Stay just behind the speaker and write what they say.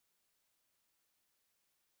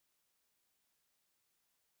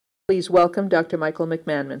Please welcome Dr. Michael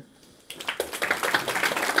McManmon.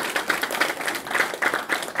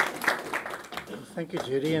 Thank you,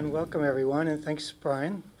 Judy, and welcome everyone, and thanks,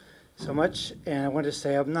 Brian, so much. And I want to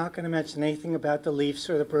say I'm not going to mention anything about the Leafs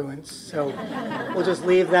or the Bruins, so we'll just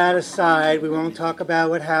leave that aside. We won't talk about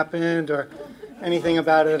what happened or anything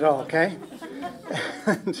about it at all, okay?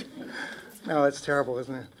 No, it's terrible,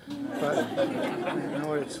 isn't it? But I know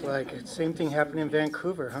what it's like. Same thing happened in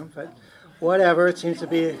Vancouver, huh? But whatever, it seems to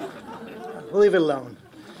be, we'll leave it alone.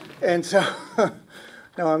 And so,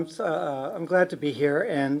 no, I'm glad to be here,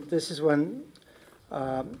 and this is when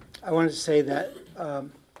I wanted to say that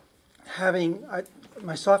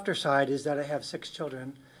my softer side is that I have 6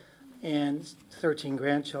 children and 13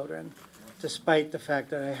 grandchildren. Despite the fact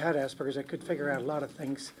that I had Asperger's, I could figure out a lot of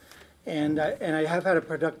things. And I have had a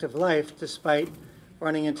productive life despite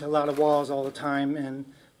running into a lot of walls all the time and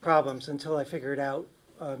problems until I figured out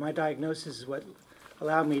my diagnosis is what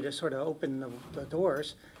allowed me to sort of open the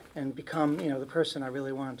doors and become, the person I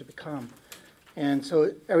really wanted to become. And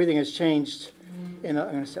so everything has changed. I'm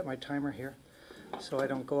going to set my timer here so I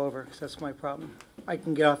don't go over, because that's my problem. I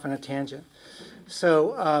can get off on a tangent.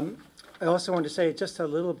 So I also wanted to say just a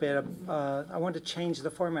little bit, I wanted to change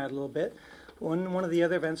the format a little bit. One of the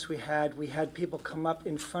other events we had people come up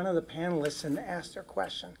in front of the panelists and ask their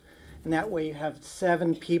question. And that way you have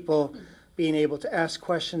 7 people being able to ask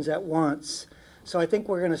questions at once. So I think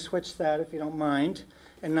we're going to switch that, if you don't mind,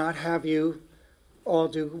 and not have you all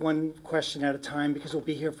do one question at a time, because we'll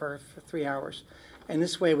be here for 3 hours. And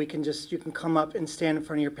this way you can come up and stand in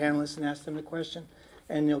front of your panelists and ask them the question,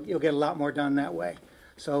 and you'll get a lot more done that way.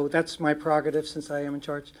 So that's my prerogative, since I am in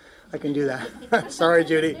charge. I can do that. Sorry,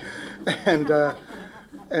 Judy.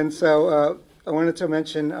 And so I wanted to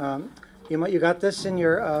mention, you got this in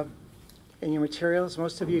your materials.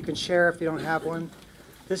 Most of you can share if you don't have one.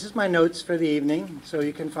 This is my notes for the evening, so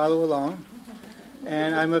you can follow along.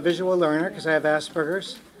 And I'm a visual learner because I have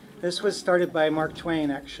Asperger's. This was started by Mark Twain,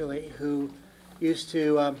 actually, who used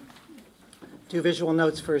to do visual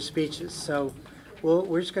notes for his speeches. So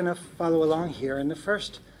we're just going to follow along here. And the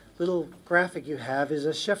first little graphic you have is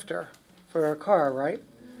a shifter for a car, right?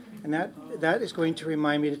 And that is going to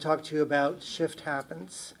remind me to talk to you about shift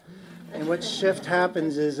happens. And what shift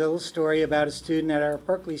happens is a little story about a student at our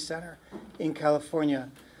Berkeley Center in California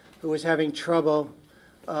who was having trouble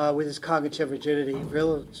with his cognitive rigidity,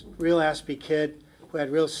 real aspy kid who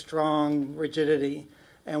had real strong rigidity.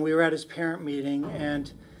 And we were at his parent meeting,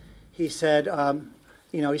 and he said,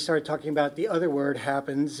 he started talking about the other word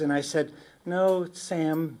happens, and I said, no,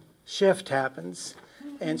 Sam, shift happens.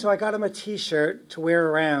 And so I got him a T-shirt to wear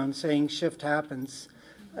around saying shift happens,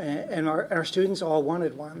 and our students all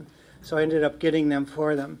wanted one, so I ended up getting them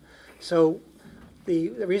for them. So the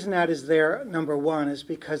reason that is there, number one, is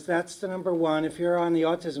because that's the number one. If you're on the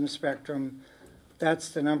autism spectrum, that's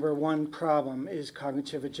the number one problem, is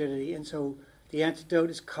cognitive rigidity. And so the antidote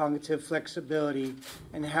is cognitive flexibility.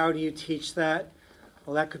 And how do you teach that?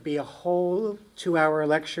 Well, that could be a whole 2-hour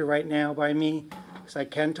lecture right now by me, because I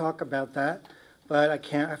can talk about that, but I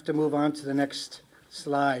have to move on to the next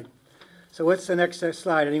slide. So what's the next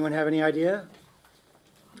slide? Anyone have any idea?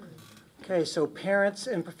 Okay, so parents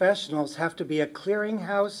and professionals have to be a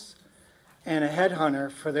clearinghouse and a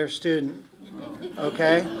headhunter for their student,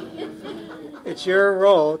 okay? It's your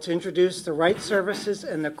role to introduce the right services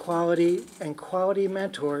and the quality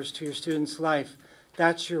mentors to your student's life.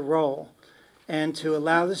 That's your role. And to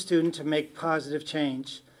allow the student to make positive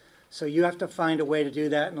change. So you have to find a way to do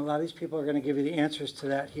that, and a lot of these people are going to give you the answers to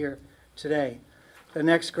that here today. The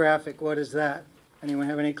next graphic, what is that? Anyone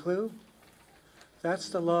have any clue? That's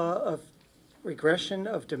the law of regression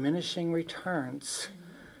of diminishing returns.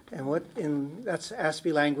 And that's ASPE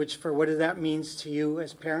language for what that means to you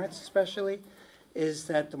as parents especially, is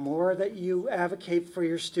that the more that you advocate for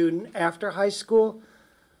your student after high school,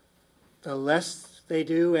 the less they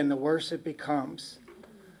do and the worse it becomes.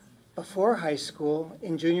 Before high school,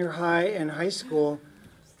 in junior high and high school,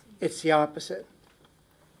 it's the opposite.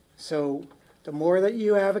 So the more that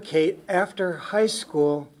you advocate after high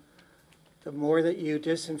school, the more that you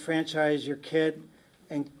disenfranchise your kid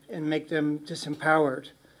and make them disempowered.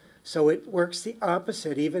 So it works the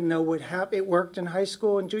opposite. Even though it worked in high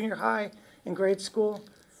school and junior high and grade school,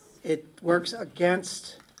 it works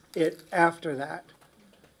against it after that.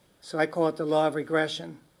 So I call it the law of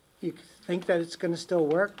regression. You think that it's going to still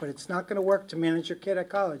work, but it's not going to work to manage your kid at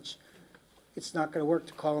college. It's not going to work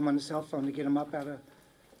to call them on the cell phone to get them up out of,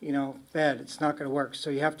 bed. It's not going to work. So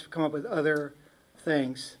you have to come up with other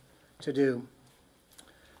things to do.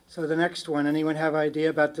 So the next one, anyone have an idea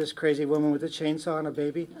about this crazy woman with a chainsaw and a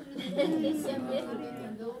baby?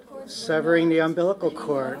 Severing the umbilical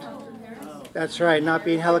cord. That's right, not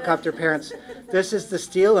being helicopter parents. This is the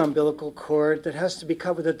steel umbilical cord that has to be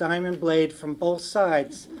cut with a diamond blade from both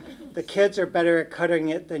sides. The kids are better at cutting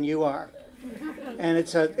it than you are. And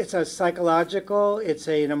it's a psychological, it's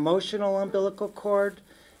an emotional umbilical cord.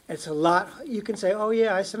 It's a lot. You can say, oh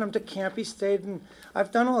yeah, I sent him to camp, he stayed, and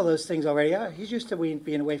I've done all those things already. Yeah, he's used to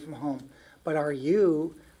being away from home. But are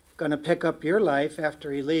you going to pick up your life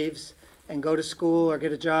after he leaves and go to school or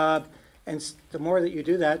get a job? And the more that you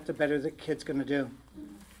do that, the better the kid's going to do.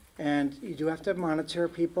 And you do have to monitor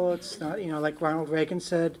people. It's not, like Ronald Reagan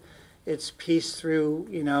said, it's peace through,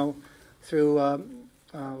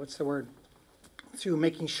 what's the word? Through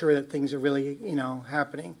making sure that things are really,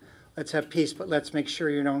 happening. Let's have peace, but let's make sure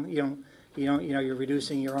you're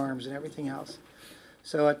reducing your arms and everything else.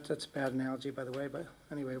 So that's a bad analogy, by the way. But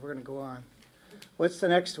anyway, we're going to go on. What's the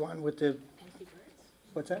next one with the? Empty words.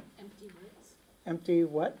 What's that? Empty words. Empty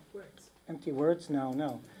what? Words. Empty words?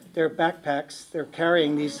 No. They're backpacks. They're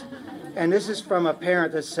carrying these, and this is from a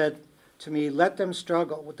parent that said to me, "Let them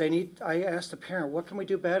struggle. What they need." I asked the parent, "What can we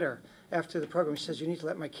do better?" After the program, she says, "You need to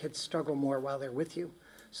let my kids struggle more while they're with you,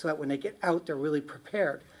 so that when they get out, they're really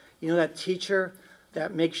prepared." You know that teacher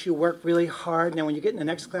that makes you work really hard, and then when you get in the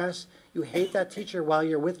next class, you hate that teacher while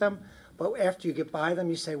you're with them, but after you get by them,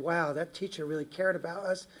 you say, wow, that teacher really cared about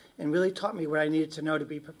us and really taught me what I needed to know to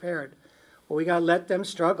be prepared. Well, we got to let them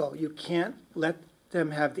struggle. You can't let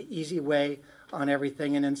them have the easy way on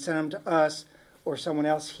everything and then send them to us or someone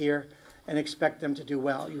else here and expect them to do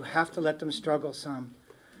well. You have to let them struggle some.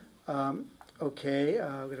 Okay,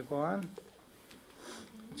 we're going to go on.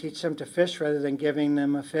 Teach them to fish rather than giving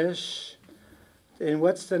them a fish. And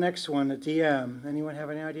what's the next one, the DM? Anyone have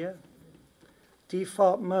any idea?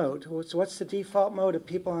 Default mode. What's the default mode of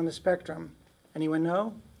people on the spectrum? Anyone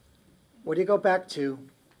know? What do you go back to?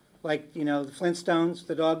 Like, the Flintstones,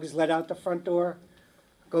 the dog is let out the front door,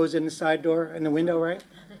 goes in the side door and the window, right?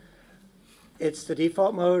 It's the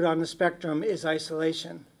default mode on the spectrum is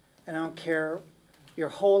isolation. And I don't care your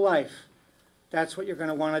whole life. That's what you're going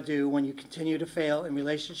to want to do when you continue to fail in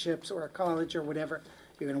relationships or at college or whatever.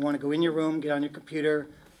 You're going to want to go in your room, get on your computer,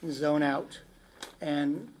 and zone out.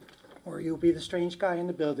 Or you'll be the strange guy in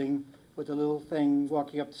the building with the little thing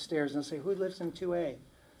walking up the stairs and they'll say, who lives in 2A?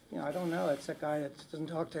 I don't know. It's that guy that doesn't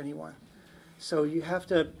talk to anyone. So you have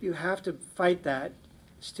to fight that.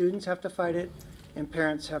 Students have to fight it, and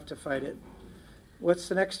parents have to fight it. What's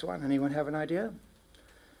the next one? Anyone have an idea?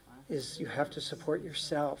 Is you have to support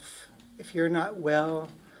yourself. If you're not well,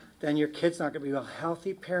 then your kid's not going to be well.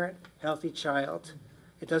 Healthy parent, healthy child.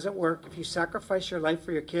 It doesn't work. If you sacrifice your life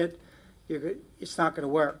for your kid, it's not going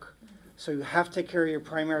to work. So you have to take care of your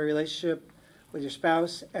primary relationship with your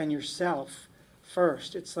spouse and yourself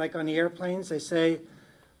first. It's like on the airplanes, they say,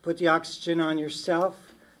 put the oxygen on yourself,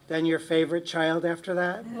 then your favorite child after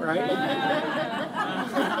that, right?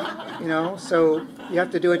 So you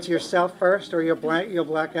have to do it to yourself first or you'll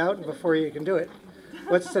black out before you can do it.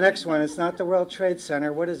 What's the next one? It's not the World Trade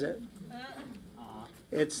Center. What is it?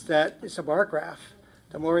 It's a bar graph.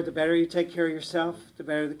 The better you take care of yourself, the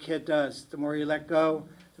better the kid does. The more you let go,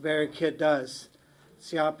 the better the kid does.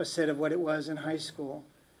 It's the opposite of what it was in high school.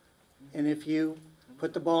 And if you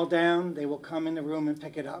put the ball down, they will come in the room and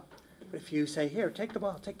pick it up. But if you say, here, take the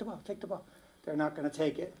ball, they're not going to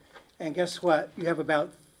take it. And guess what? You have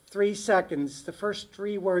about 3 seconds. The first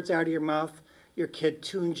 3 words out of your mouth, your kid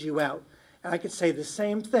tunes you out. And I could say the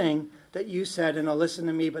same thing that you said, and they'll listen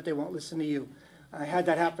to me, but they won't listen to you. I had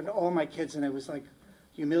that happen to all my kids, and it was like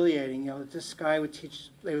humiliating. This guy would teach,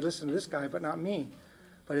 they would listen to this guy, but not me.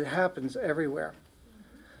 But it happens everywhere.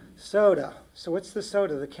 Soda. So what's the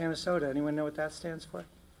soda, the can of soda? Anyone know what that stands for?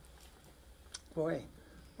 Boy,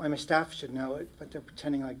 my staff should know it, but they're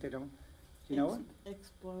pretending like they don't. Do you know it?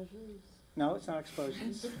 Explosions. No, it's not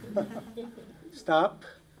explosions. Stop,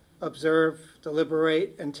 observe,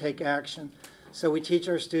 deliberate, and take action. So we teach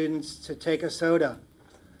our students to take a soda.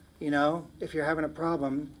 If you're having a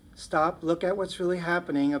problem, stop, look at what's really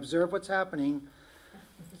happening, observe what's happening,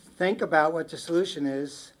 think about what the solution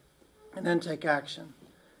is, and then take action.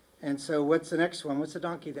 And so what's the next one? What's the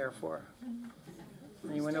donkey there for?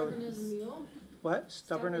 Anyone know? Stubborn as a mule. What?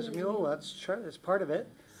 Stubborn as a mule? Well, that's true. That's part of it.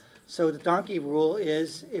 So the donkey rule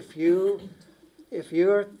is if you're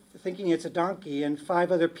thinking it's a donkey and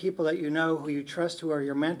 5 other people that you know who you trust who are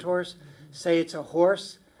your mentors say it's a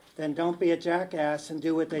horse, then don't be a jackass and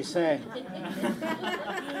do what they say.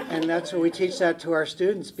 And that's what we teach that to our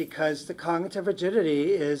students, because the cognitive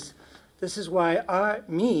rigidity is, this is why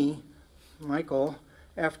Michael,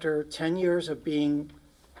 after 10 years of being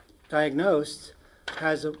diagnosed,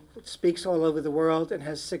 speaks all over the world and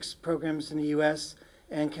has 6 programs in the U.S.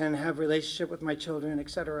 and can have a relationship with my children,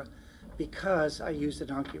 etc., because I use the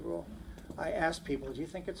donkey rule. I ask people, do you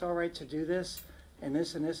think it's all right to do this and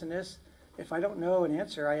this and this and this? If I don't know an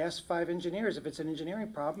answer, I ask 5 engineers if it's an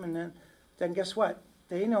engineering problem, and then guess what?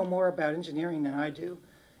 They know more about engineering than I do.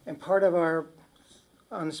 And part of our,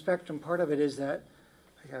 on the spectrum, part of it is that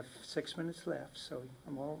I have 6 minutes left, so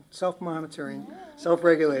I'm all self-monitoring,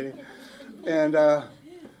 self-regulating. And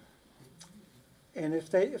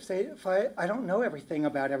if I don't know everything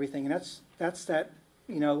about everything, and that's that,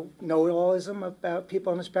 know-it-allism about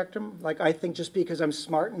people on the spectrum. Like, I think just because I'm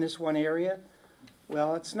smart in this one area,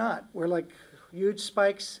 well, it's not. We're like huge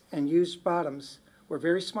spikes and huge bottoms. We're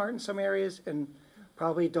very smart in some areas and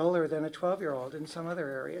probably duller than a 12-year-old in some other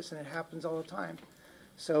areas, and it happens all the time.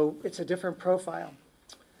 So it's a different profile.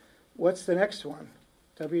 What's the next one?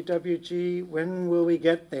 WWG, when will we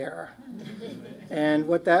get there? And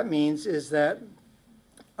what that means is that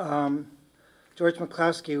George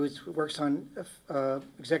McCloskey, who works on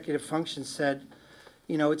executive function, said,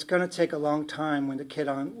 it's going to take a long time with the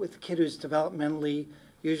kid who's developmentally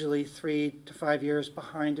usually 3 to 5 years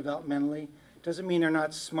behind developmentally. Doesn't mean they're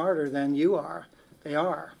not smarter than you are. They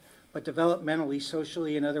are. But developmentally,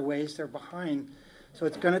 socially, in other ways, they're behind. So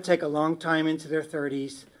it's going to take a long time into their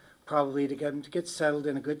 30s, probably, to get them to get settled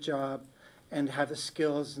in a good job and have the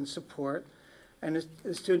skills and support. And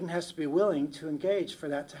the student has to be willing to engage for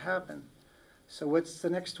that to happen. So what's the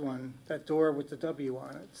next one? That door with the W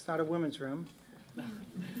on it. It's not a women's room.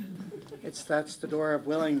 That's the door of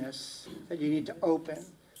willingness that you need to open.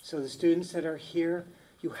 So the students that are here,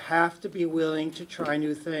 you have to be willing to try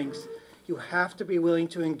new things. You have to be willing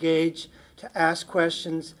to engage, to ask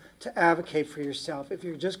questions, to advocate for yourself. If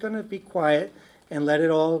you're just going to be quiet and let it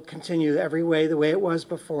all continue every way the way it was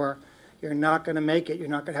before, you're not going to make it. You're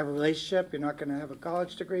not going to have a relationship. You're not going to have a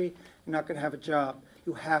college degree. You're not going to have a job.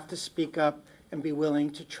 You have to speak up and be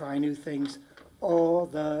willing to try new things all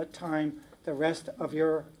the time, the rest of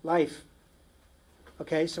your life.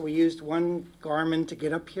 Okay, so we used one Garmin to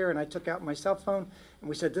get up here, and I took out my cell phone, and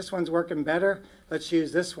we said, this one's working better. Let's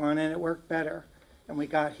use this one, and it worked better. And we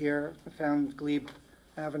got here, found Glebe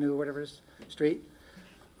Avenue, whatever it is, street.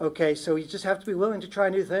 Okay, so you just have to be willing to try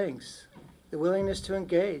new things. The willingness to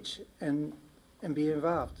engage and be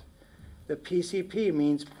involved. The PCP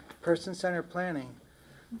means person-centered planning.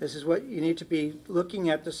 This is what you need to be looking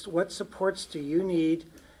at. What supports do you need,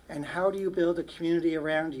 and how do you build a community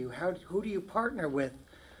around you? Who do you partner with?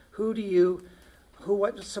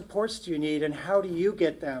 What supports do you need, and how do you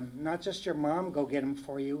get them? Not just your mom go get them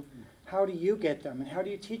for you. How do you get them, and how do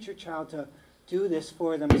you teach your child to do this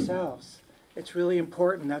for themselves? It's really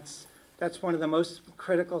important. That's one of the most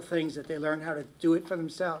critical things, that they learn how to do it for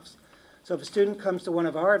themselves. So if a student comes to one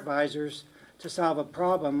of our advisors to solve a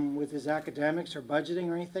problem with his academics or budgeting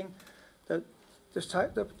or anything, the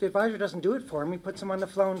advisor doesn't do it for him. He puts him on the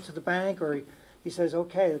phone to the bank, or he says,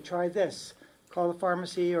 okay, try this. Call the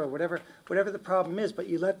pharmacy or whatever the problem is, but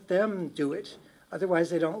you let them do it. Otherwise,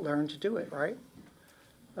 they don't learn to do it, right?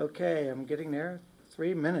 Okay, I'm getting there.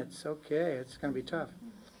 3 minutes. Okay, it's going to be tough.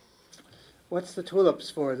 What's the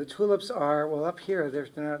tulips for? The tulips are, well, up here,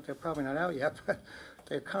 they're probably not out yet, but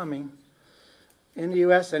they're coming. In the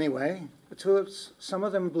U.S. anyway, the tulips, some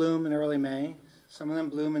of them bloom in early May, some of them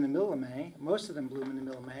bloom in the middle of May, most of them bloom in the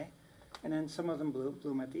middle of May, and then some of them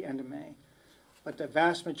bloom at the end of May. But the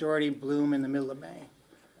vast majority bloom in the middle of May,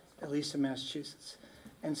 at least in Massachusetts.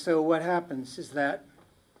 And so what happens is that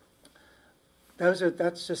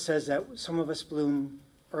that just says that some of us bloom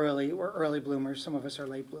early, we're early bloomers, some of us are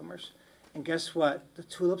late bloomers. And guess what? The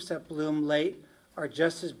tulips that bloom late are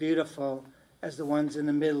just as beautiful as the ones in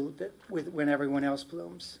the middle when everyone else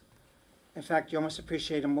blooms. In fact, you almost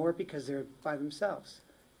appreciate them more because they're by themselves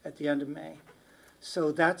at the end of May.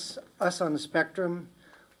 So that's us on the spectrum.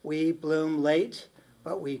 We bloom late,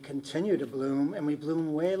 but we continue to bloom, and we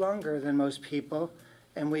bloom way longer than most people,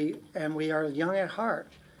 and we are young at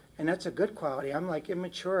heart. And that's a good quality. I'm like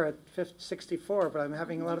immature at 64, but I'm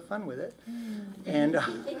having a lot of fun with it.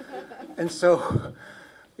 And so,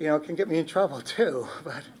 it can get me in trouble too.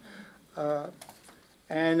 But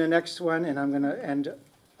and the next one, and I'm going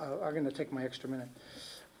to take my extra minute.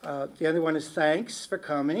 The other one is thanks for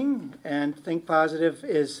coming. And Think Positive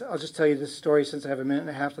is, I'll just tell you this story since I have a minute and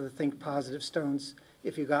a half of the Think Positive stones,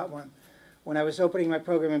 if you got one. When I was opening my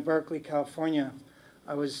program in Berkeley, California,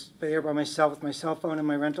 I was there by myself with my cell phone and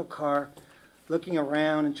my rental car, looking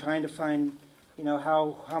around and trying to find,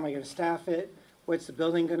 how am I going to staff it? What's the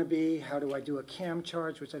building going to be? How do I do a CAM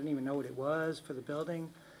charge, which I didn't even know what it was for the building?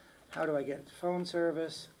 How do I get phone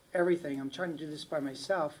service? Everything. I'm trying to do this by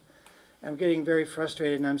myself. I'm getting very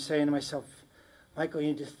frustrated, and I'm saying to myself, Michael, you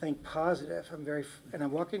need to think positive. And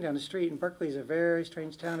I'm walking down the street, and Berkeley is a very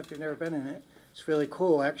strange town if you've never been in it. It's really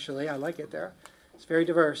cool, actually. I like it there. It's very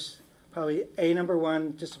diverse. Probably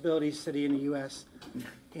 #1 disability city in the U.S.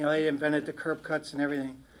 You know, they invented the curb cuts and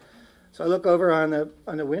everything. So I look over on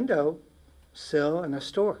the window sill in a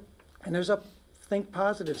store, and there's a think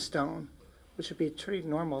positive stone, which would be pretty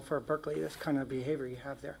normal for Berkeley. This kind of behavior you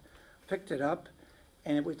have there. Picked it up,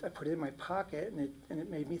 and I put it in my pocket, and it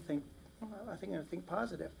made me think, well, I think I'm going to think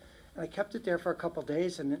positive. And I kept it there for a couple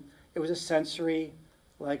days, and it was a sensory,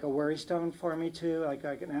 like a worry stone for me too, like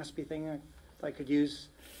an ASD thing I could use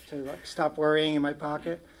to like stop worrying in my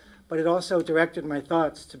pocket. But it also directed my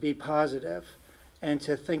thoughts to be positive and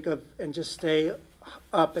to think of and just stay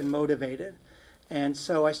up and motivated. And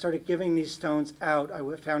so I started giving these stones out. I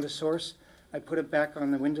found a source. I put it back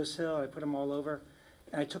on the windowsill. I put them all over.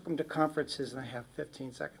 And I took them to conferences, and I have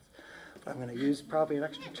 15 seconds. But I'm going to use probably an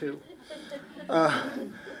extra 2. I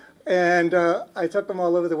took them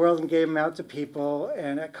all over the world and gave them out to people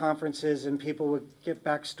and at conferences, and people would give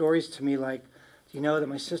back stories to me like, do you know that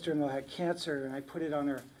my sister-in-law had cancer, and I put it on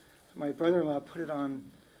her, my brother-in-law put it on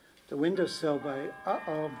the windowsill by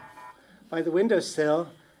the windowsill,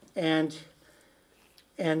 and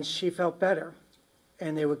she felt better.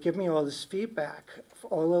 And they would give me all this feedback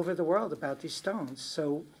all over the world about these stones.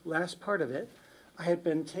 So last part of it, I had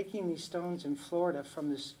been taking these stones in Florida from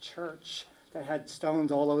this church that had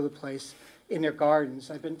stones all over the place in their gardens.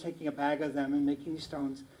 I've been taking a bag of them and making these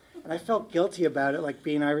stones. And I felt guilty about it, like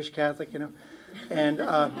being Irish Catholic, you know. And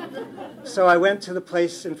so I went to the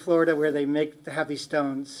place in Florida where they have these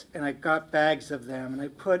stones, and I got bags of them. And I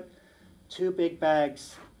put 2 big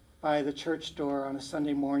bags by the church door on a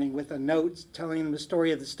Sunday morning with a note telling them the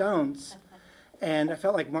story of the stones. And I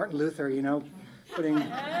felt like Martin Luther, you know,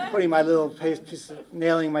 putting my little piece of,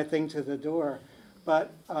 nailing my thing to the door.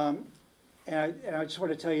 But, and I just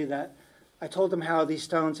want to tell you that I told them how these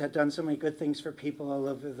stones had done so many good things for people all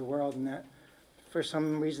over the world, and that for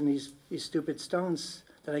some reason these stupid stones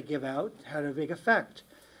that I give out had a big effect.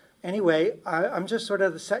 Anyway, I'm just sort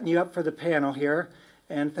of setting you up for the panel here,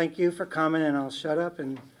 and thank you for coming, and I'll shut up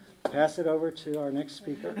and pass it over to our next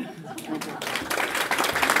speaker. Thank you.